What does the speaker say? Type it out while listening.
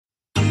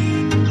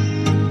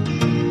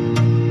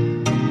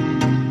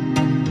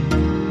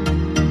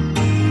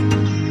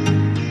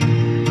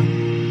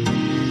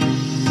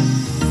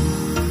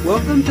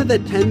the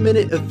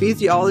 10-Minute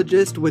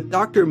Ephesiologist with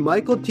Dr.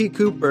 Michael T.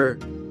 Cooper,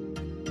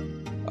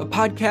 a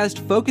podcast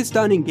focused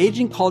on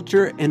engaging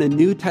culture in a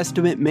New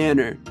Testament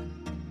manner.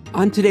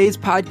 On today's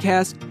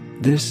podcast,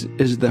 this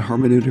is the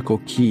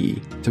hermeneutical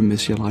key to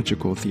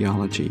missiological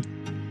theology.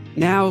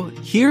 Now,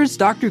 here's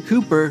Dr.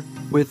 Cooper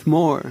with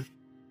more.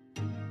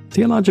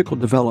 Theological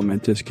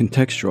development is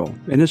contextual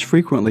and is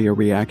frequently a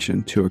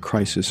reaction to a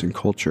crisis in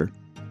culture.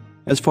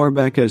 As far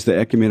back as the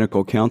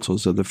ecumenical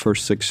councils of the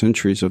first 6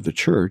 centuries of the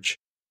Church,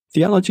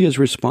 theology has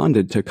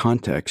responded to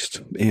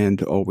context,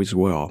 and always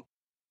well.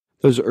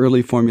 Those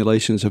early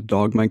formulations of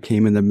dogma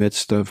came in the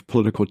midst of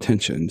political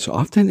tensions,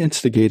 often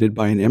instigated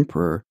by an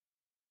emperor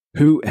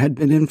who had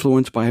been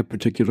influenced by a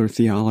particular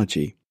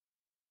theology.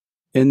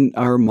 In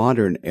our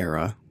modern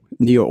era,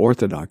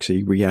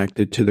 neo-orthodoxy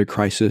reacted to the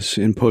crisis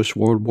in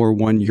post-World War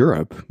I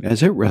Europe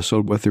as it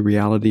wrestled with the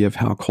reality of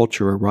how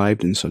culture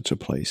arrived in such a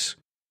place.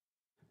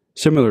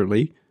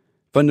 Similarly,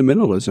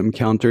 fundamentalism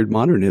countered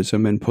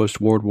modernism in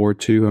post-World War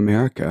II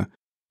America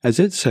as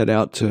it set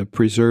out to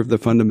preserve the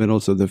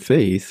fundamentals of the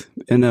faith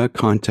in a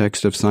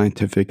context of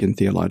scientific and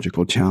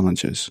theological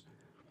challenges.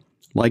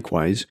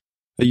 Likewise,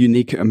 a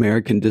unique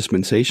American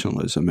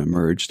dispensationalism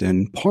emerged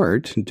in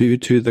part due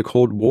to the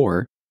Cold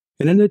War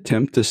in an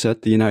attempt to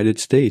set the United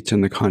States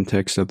in the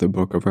context of the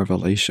Book of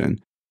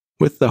Revelation,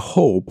 with the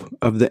hope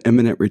of the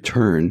imminent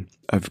return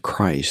of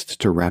Christ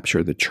to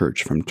rapture the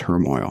church from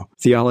turmoil.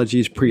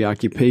 Theology's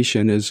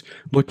preoccupation is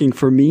looking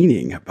for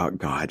meaning about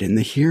God in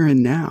the here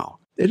and now.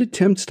 It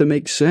attempts to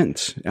make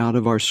sense out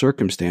of our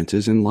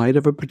circumstances in light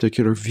of a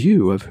particular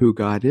view of who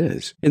God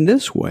is. In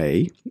this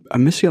way, a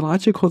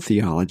missiological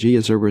theology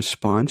is a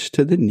response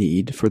to the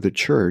need for the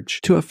church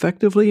to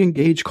effectively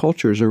engage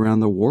cultures around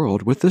the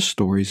world with the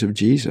stories of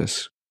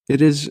Jesus. It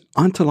is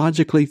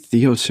ontologically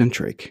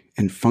theocentric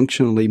and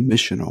functionally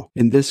missional.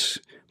 In this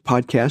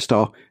podcast,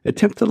 I'll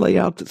attempt to lay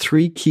out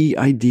 3 key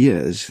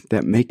ideas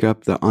that make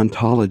up the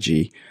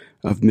ontology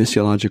of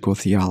missiological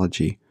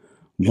theology: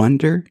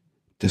 wonder,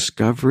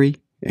 discovery,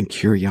 and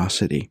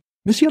curiosity.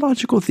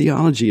 Missiological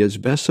theology is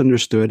best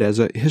understood as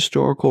a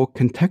historical,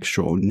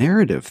 contextual,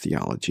 narrative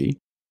theology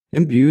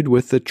imbued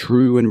with the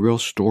true and real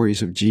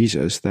stories of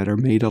Jesus that are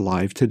made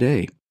alive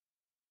today.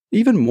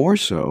 Even more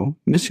so,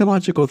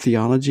 missiological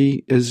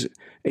theology is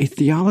a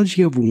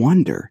theology of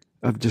wonder,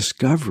 of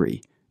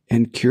discovery,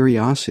 and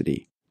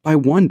curiosity. By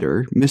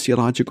wonder,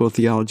 missiological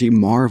theology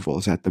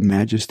marvels at the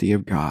majesty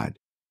of God.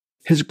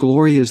 His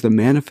glory is the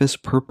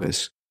manifest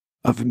purpose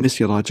of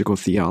missiological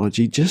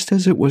theology, just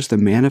as it was the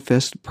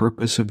manifest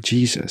purpose of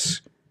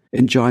Jesus.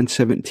 In John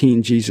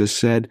 17, Jesus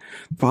said,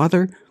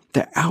 "Father,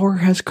 the hour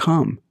has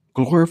come.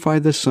 Glorify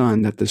the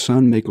Son, that the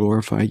Son may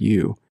glorify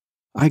you.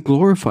 I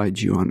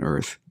glorified you on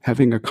earth,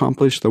 having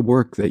accomplished the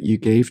work that you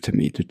gave to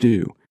me to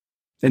do.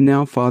 And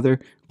now, Father,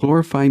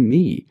 glorify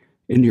me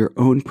in your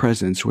own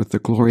presence with the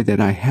glory that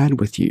I had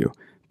with you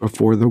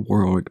before the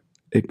world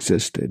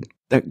existed."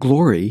 That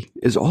glory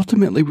is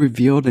ultimately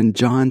revealed in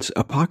John's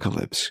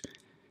apocalypse.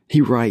 He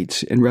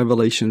writes in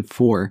Revelation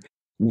 4,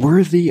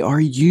 "Worthy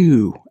are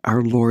you,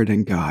 our Lord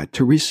and God,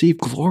 to receive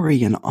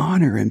glory and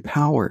honor and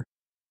power.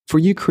 For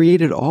you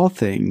created all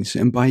things,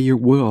 and by your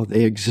will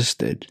they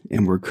existed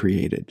and were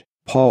created."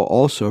 Paul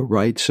also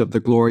writes of the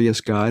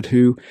glorious God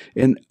who,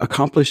 in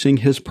accomplishing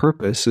his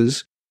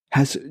purposes,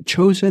 has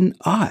chosen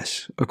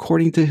us,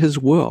 according to his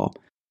will,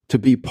 to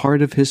be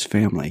part of his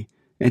family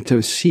and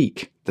to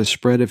seek the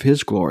spread of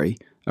his glory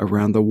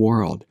around the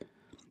world.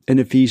 In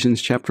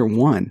Ephesians chapter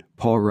 1,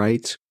 Paul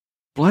writes,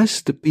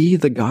 "Blessed be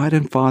the God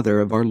and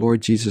Father of our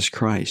Lord Jesus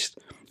Christ,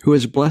 who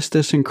has blessed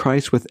us in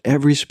Christ with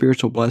every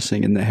spiritual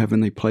blessing in the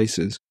heavenly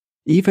places,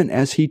 even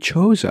as he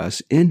chose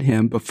us in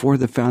him before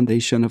the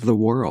foundation of the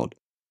world,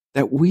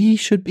 that we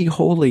should be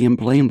holy and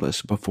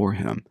blameless before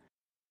him.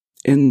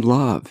 In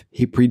love,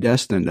 he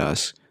predestined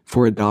us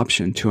for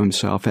adoption to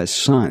himself as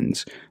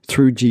sons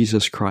through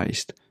Jesus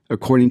Christ,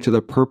 according to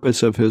the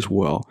purpose of his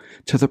will,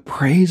 to the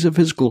praise of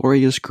his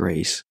glorious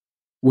grace,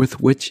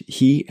 with which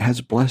he has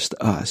blessed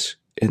us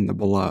in the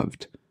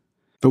Beloved."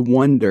 The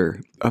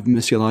wonder of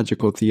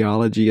missiological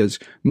theology is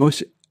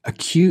most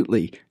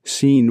acutely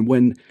seen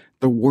when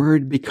the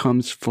Word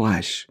becomes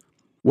flesh.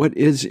 What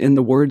is, in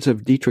the words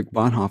of Dietrich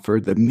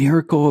Bonhoeffer, the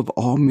miracle of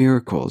all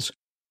miracles,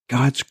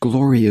 God's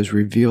glory is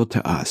revealed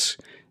to us.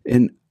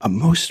 In a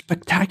most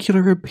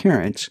spectacular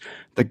appearance,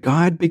 the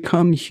God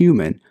become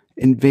human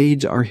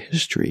invades our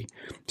history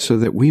so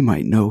that we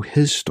might know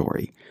his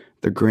story,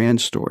 the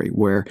grand story,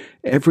 where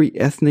every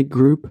ethnic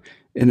group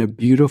in a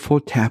beautiful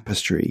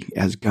tapestry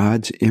as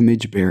God's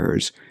image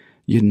bearers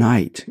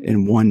unite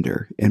in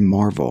wonder and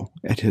marvel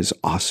at his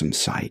awesome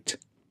sight.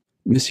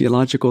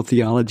 Missiological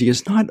theology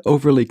is not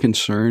overly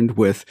concerned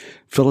with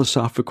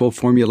philosophical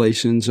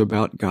formulations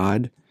about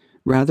God.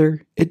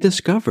 Rather, it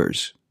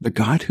discovers the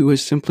God who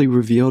is simply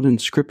revealed in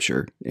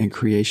Scripture and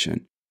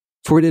creation.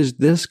 For it is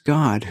this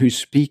God who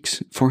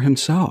speaks for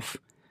himself.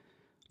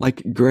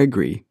 Like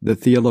Gregory, the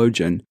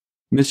theologian,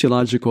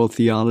 missiological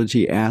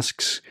theology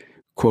asks,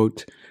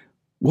 quote,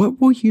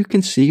 What will you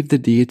conceive the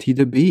deity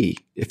to be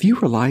if you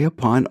rely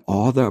upon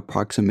all the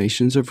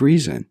approximations of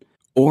reason?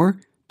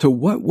 Or to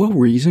what will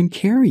reason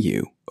carry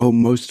you, O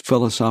most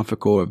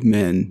philosophical of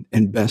men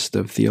and best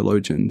of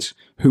theologians,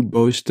 who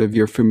boast of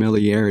your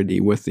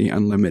familiarity with the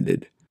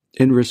unlimited?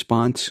 In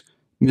response,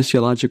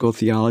 missiological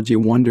theology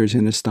wonders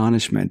in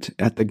astonishment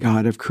at the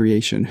God of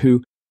creation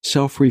who,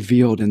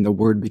 self-revealed in the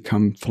Word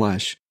become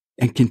flesh,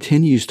 and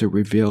continues to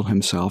reveal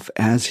himself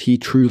as he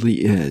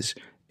truly is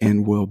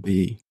and will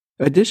be.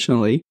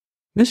 Additionally,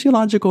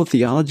 missiological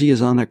theology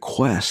is on a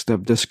quest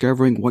of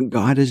discovering what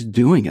God is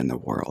doing in the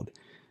world.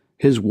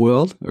 His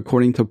will,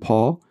 according to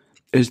Paul,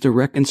 is to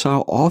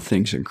reconcile all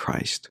things in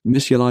Christ.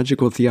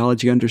 Missiological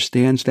theology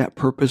understands that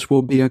purpose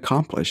will be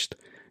accomplished.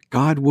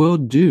 God will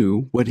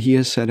do what he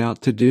has set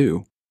out to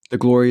do. The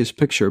glorious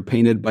picture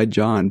painted by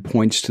John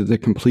points to the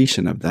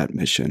completion of that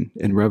mission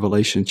in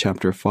Revelation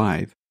chapter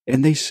 5.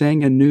 And they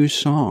sang a new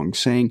song,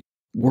 saying,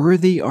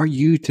 "Worthy are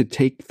you to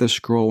take the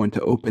scroll and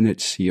to open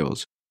its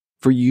seals,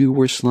 for you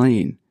were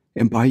slain,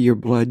 and by your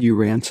blood you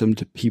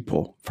ransomed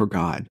people for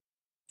God,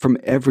 from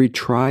every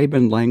tribe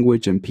and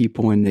language and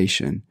people and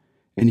nation,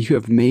 and you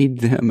have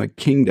made them a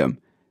kingdom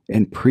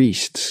and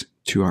priests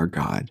to our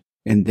God,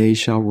 and they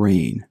shall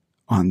reign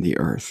on the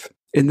earth."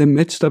 In the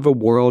midst of a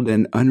world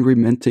in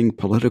unremitting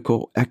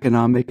political,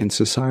 economic, and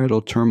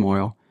societal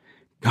turmoil,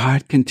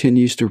 God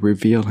continues to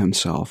reveal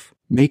himself,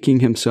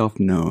 making himself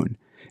known,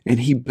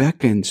 and he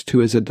beckons to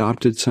his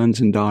adopted sons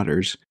and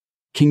daughters,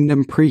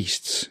 kingdom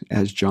priests,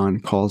 as John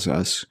calls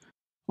us,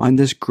 on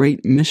this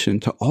great mission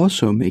to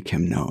also make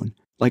him known.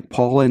 Like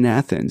Paul in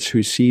Athens,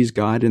 who sees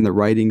God in the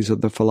writings of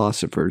the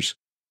philosophers,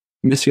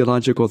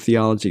 missiological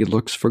theology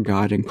looks for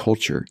God in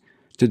culture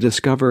to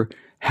discover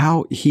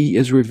how he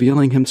is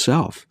revealing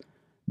himself,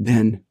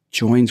 then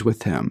joins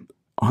with him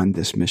on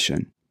this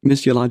mission.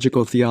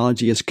 Missiological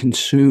theology is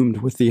consumed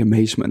with the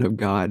amazement of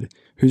God,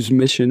 whose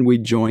mission we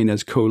join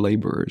as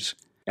co-laborers.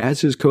 As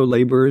his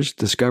co-laborers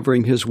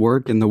discovering his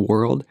work in the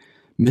world,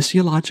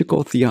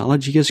 missiological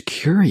theology is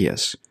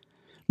curious.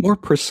 More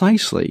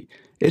precisely,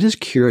 it is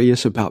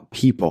curious about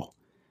people,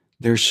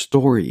 their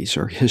stories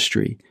or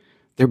history,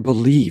 their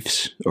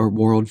beliefs or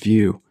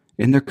worldview,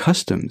 and their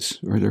customs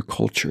or their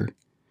culture.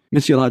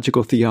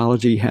 Missiological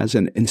theology has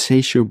an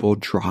insatiable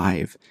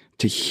drive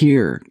to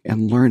hear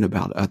and learn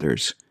about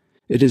others.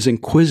 It is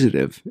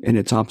inquisitive in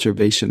its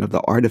observation of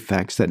the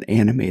artifacts that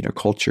animate a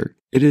culture.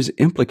 It is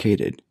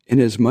implicated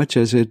inasmuch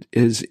as it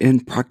is in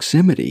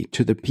proximity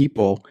to the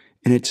people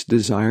in its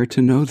desire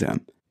to know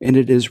them, and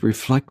it is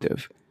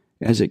reflective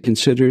as it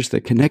considers the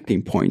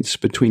connecting points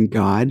between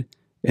God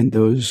and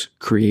those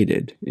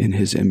created in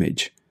his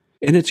image.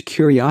 In its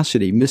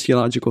curiosity,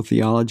 missiological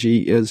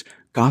theology is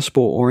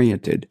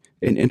gospel-oriented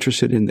and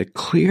interested in the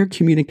clear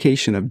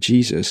communication of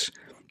Jesus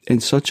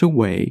in such a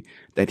way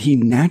that he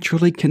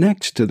naturally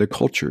connects to the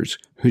cultures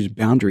whose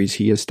boundaries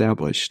he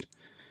established.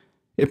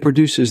 It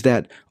produces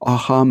that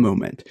aha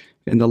moment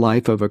in the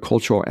life of a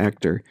cultural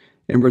actor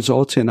and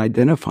results in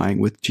identifying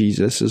with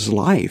Jesus'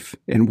 life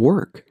and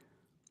work.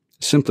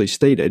 Simply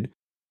stated,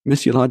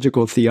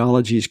 missiological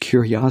theology's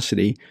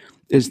curiosity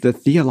is the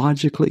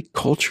theologically,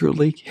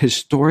 culturally,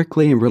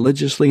 historically, and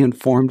religiously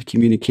informed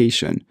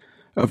communication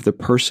of the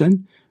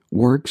person,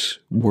 works,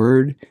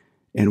 word,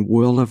 and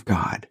will of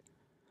God.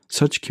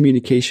 Such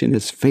communication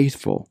is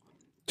faithful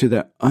to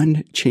the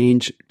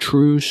unchanged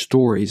true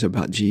stories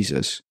about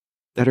Jesus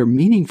that are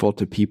meaningful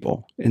to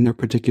people in their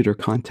particular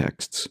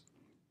contexts.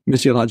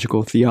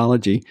 Missiological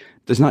theology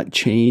does not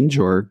change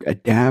or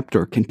adapt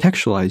or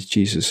contextualize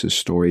Jesus'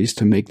 stories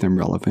to make them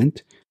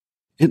relevant.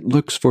 It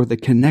looks for the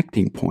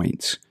connecting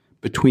points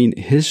between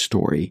his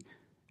story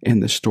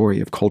and the story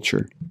of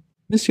culture.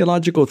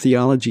 Missiological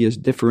theology is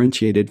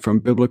differentiated from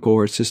biblical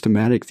or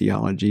systematic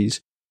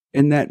theologies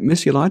in that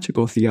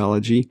missiological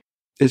theology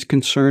is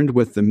concerned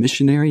with the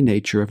missionary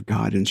nature of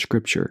God in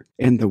Scripture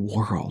and the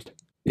world.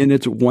 In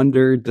its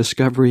wonder,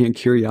 discovery, and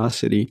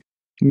curiosity,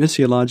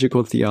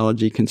 missiological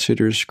theology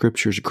considers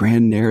Scripture's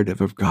grand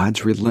narrative of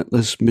God's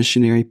relentless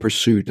missionary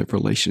pursuit of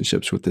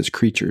relationships with his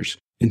creatures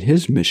and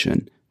his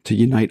mission to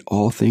unite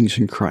all things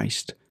in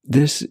Christ.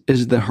 This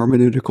is the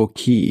hermeneutical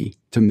key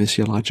to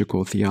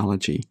missiological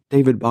theology.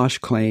 David Bosch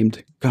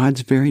claimed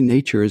God's very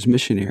nature is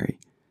missionary,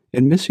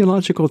 and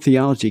missiological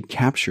theology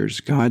captures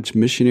God's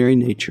missionary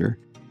nature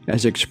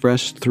as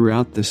expressed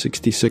throughout the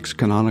 66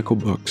 canonical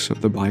books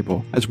of the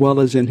Bible, as well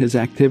as in his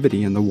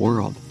activity in the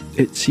world.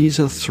 It sees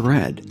a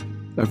thread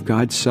of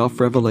God's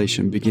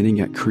self-revelation beginning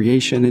at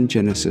creation in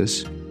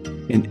Genesis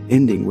and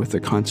ending with the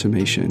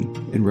consummation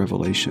in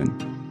Revelation.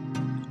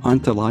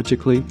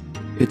 Ontologically,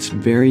 its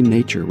very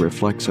nature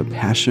reflects a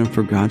passion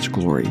for God's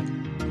glory,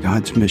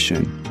 God's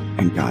mission,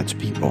 and God's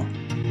people.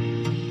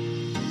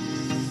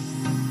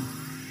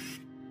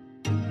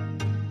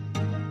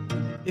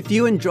 If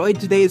you enjoyed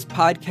today's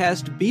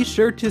podcast, be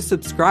sure to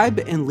subscribe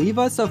and leave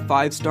us a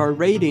 5-star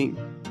rating.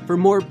 For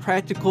more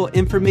practical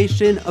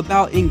information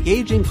about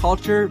engaging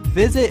culture,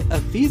 visit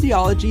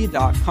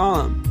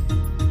Ephesiology.com.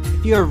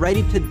 If you are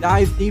ready to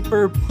dive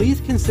deeper,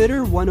 please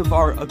consider one of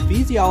our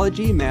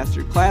Ephesiology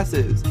master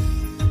classes.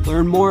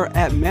 Learn more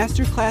at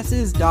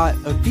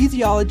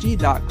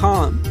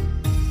masterclasses.ephesiology.com.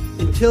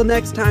 Until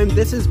next time,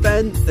 this has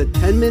been the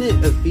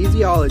 10-Minute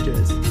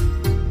Ephesiologist.